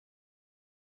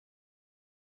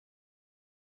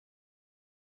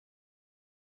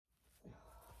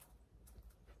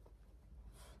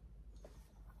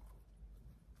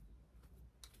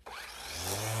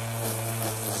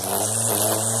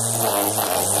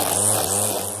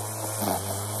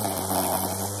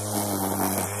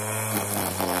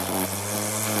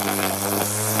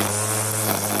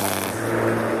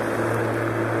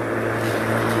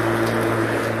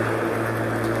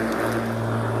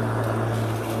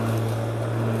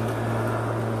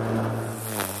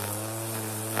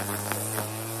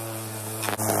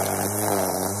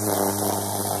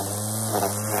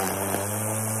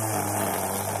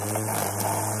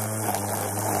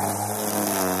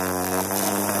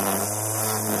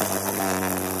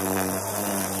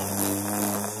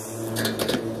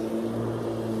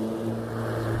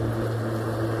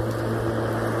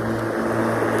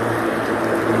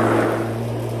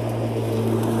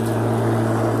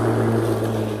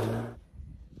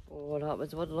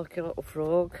was one lucky little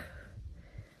frog.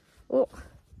 Oh,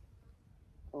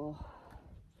 oh,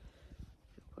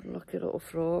 one lucky little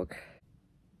frog.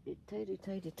 Tidy,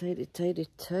 tidy, tidy, tidy,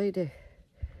 tidy.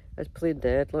 It's plain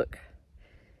dead, look.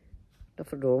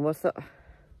 Nothing wrong with it.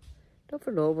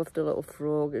 Nothing wrong with the little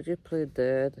frog, it's just plain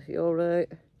dead. You alright?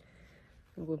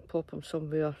 I'm going to pop him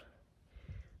somewhere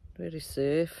very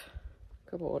safe.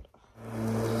 Come on.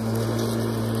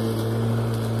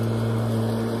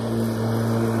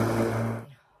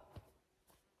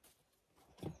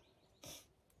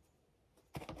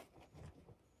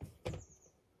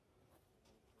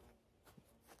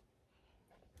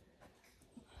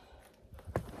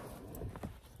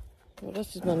 Well,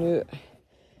 this is my new,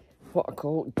 what I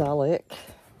call Dalek.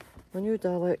 My new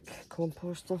Dalek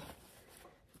composter.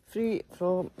 Free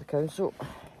from the council.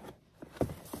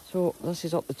 So this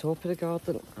is up the top of the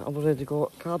garden. I've already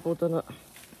got cardboard in it.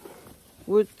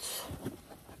 Wood,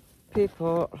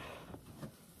 paper,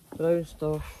 brown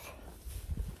stuff,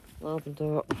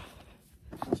 lavender,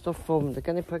 stuff from the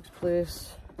guinea pig's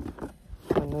place.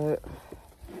 And now,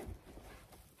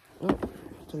 oh,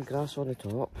 some grass on the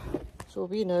top. So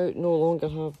we now no longer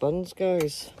have bins,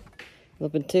 guys.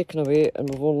 They've been taken away and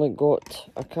we've only got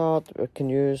a card we can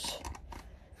use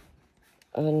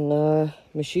and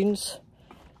machines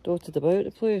dotted about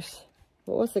the place.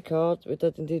 But with the card we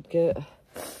did indeed get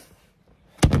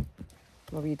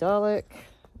my wee Dalek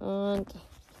and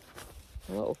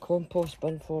a little compost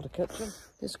bin for the kitchen.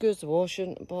 Excuse the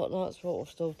washing, but that's what we've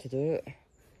still to do.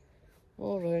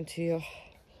 All around here.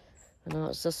 And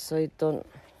that's this side done.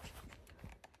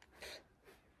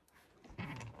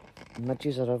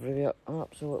 Midges are everywhere,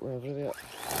 absolutely everywhere.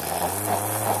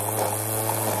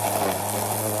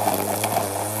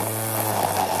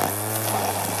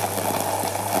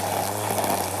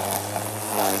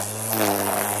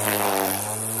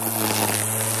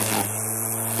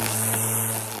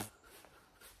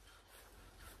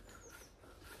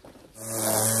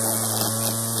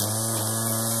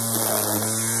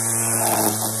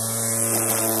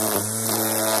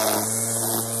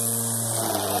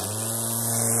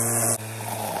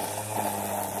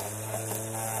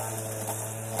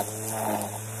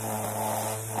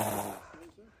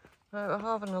 Right, we're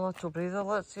having a little breather.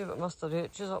 Let's see what Mr.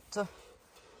 H is up to.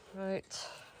 Right.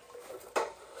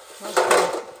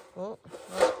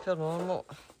 That's pure normal.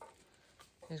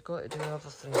 He's got to do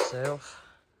everything himself.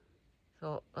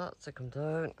 So that's to come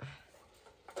down.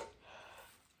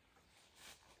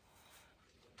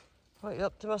 What are you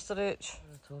up to, Mr. H?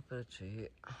 On the top of the tree.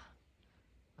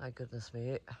 My goodness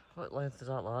me. What length is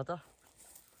that ladder?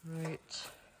 Right.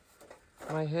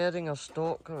 My herring or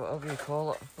stock or whatever you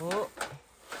call it. Oh.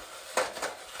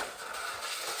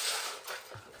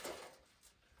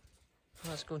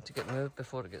 That's going to get moved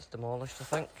before it gets demolished, I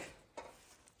think.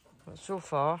 But so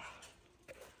far,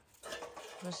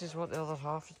 this is what the other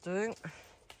half is doing.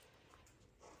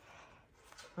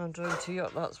 And round here,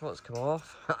 that's what's come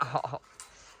off.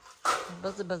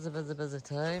 Busy, busy, busy, busy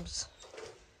times.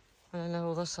 And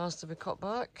now this has to be cut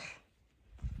back.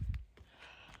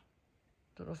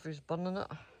 Don't know if he's burning it.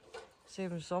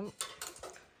 Saving some.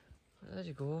 But there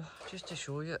you go, just to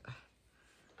show you.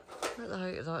 At the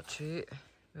height of that tree.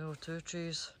 Well, two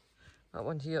trees. That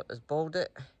one here is baldy,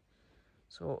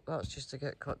 so that's just to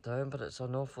get cut down, but it's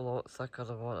an awful lot thicker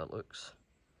than what it looks.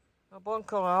 Bon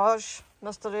courage,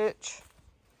 Mr. H.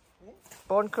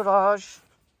 Bon courage.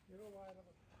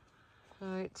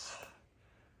 Right,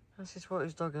 this is what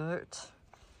he's dug out.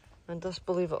 And this,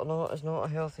 believe it or not, is not a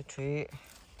healthy tree. It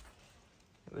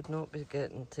would not be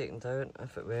getting taken down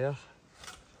if it were.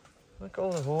 Look at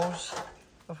all the holes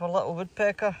with a little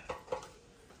woodpecker.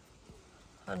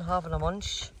 And having a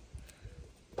munch.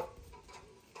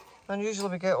 And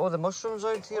usually we get all the mushrooms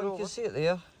out here. You can see it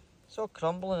there. It's all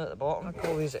crumbling at the bottom. I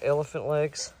call these elephant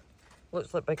legs.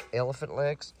 Looks like big elephant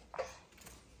legs.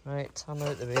 Right, I'm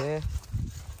out the way.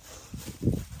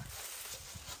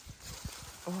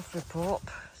 Off we pop.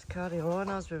 Let's carry on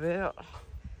as we were.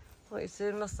 What are you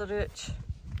saying, Mr. H?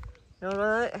 You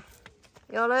alright?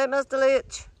 You alright, Mr.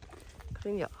 H?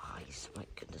 Clean your eyes, my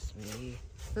goodness me.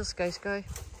 There's Sky. Sky.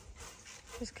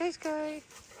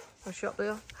 What's she up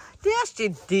there? There's she,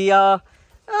 dear.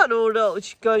 Hello, little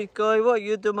Sky. What are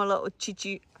you doing, my little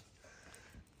chichi?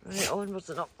 Right, onwards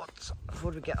and upwards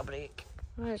before we get a break.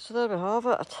 Right, so there we have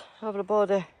it.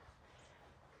 Everybody.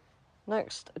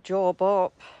 Next job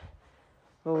up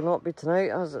will not be tonight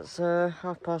as it's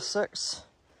 6:30.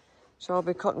 So I'll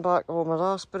be cutting back all my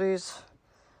raspberries,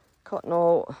 cutting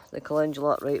all the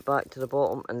calendula right back to the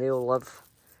bottom, and they'll live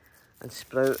and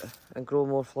sprout and grow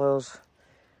more flowers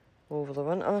over the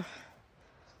winter.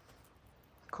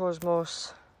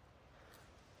 Cosmos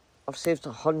I've saved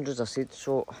hundreds of seeds,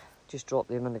 so just drop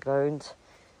them in the ground.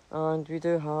 And we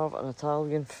do have an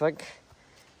Italian fig.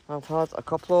 I've had a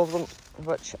couple of them,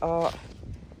 which are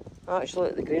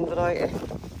actually the green variety.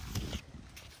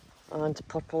 And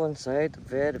purple inside.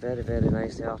 Very, very, very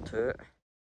nice they are too.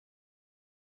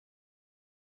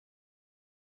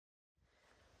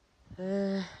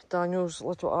 Daniel's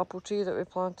little apple tree that we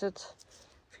planted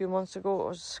a few months ago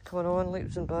was coming on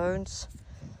leaps and bounds.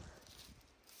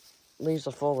 Leaves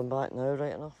are falling back now,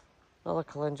 right enough. Another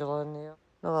calendula in there,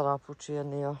 another apple tree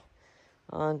in there,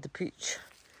 and the peach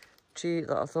tree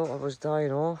that I thought I was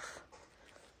dying off.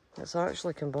 It's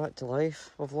actually come back to life.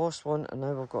 We've lost one and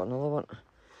now we've got another one.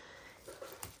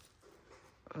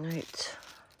 Right,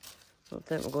 don't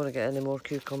think we're going to get any more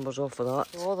cucumbers off of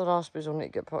that. So all the raspberries will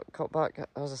need to get cut back,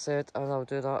 as I said, and I'll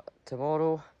do that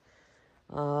tomorrow.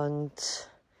 And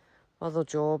other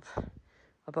job,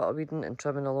 a bit of weeding and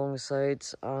trimming along the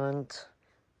sides, and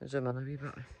zoom in a wee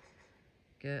bit.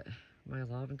 Get my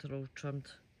lavender all trimmed.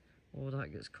 All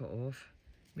that gets cut off.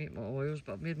 Make my oils,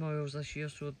 but I've made my oils this year,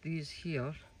 so these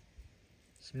here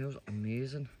smells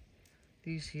amazing.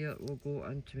 These here will go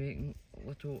into making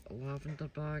little lavender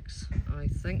bags, I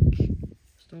think.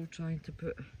 Still trying to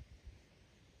put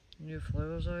new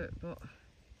flowers out, but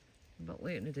a bit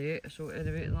late in the day. So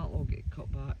anyway, that'll all get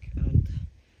cut back and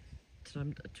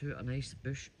trimmed to a nice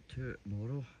bush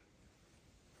tomorrow.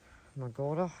 My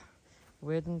Gora,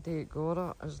 wedding day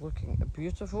Gora is looking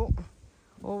beautiful.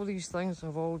 All these things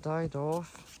have all died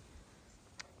off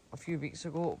a few weeks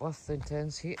ago with the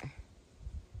intense heat.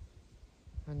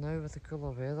 And now with the cooler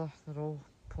weather, they're all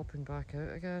popping back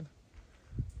out again.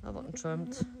 Everything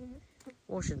trimmed,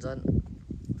 washing's in,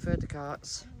 fed the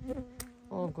cats.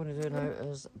 All I'm going to do now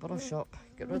is brush up,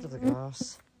 get rid of the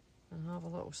grass, and have a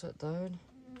little sit down.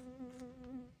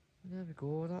 And there we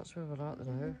go, that's where we're at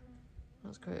now.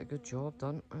 That's quite a good job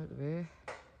done, out the way.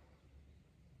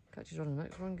 Catch you on the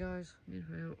next one, guys.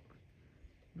 Meanwhile,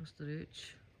 Mr.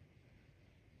 H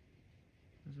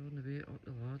is on the way up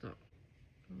the ladder.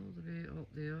 All the way up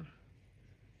there.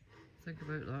 Think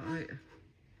about that, right?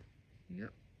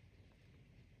 Yep.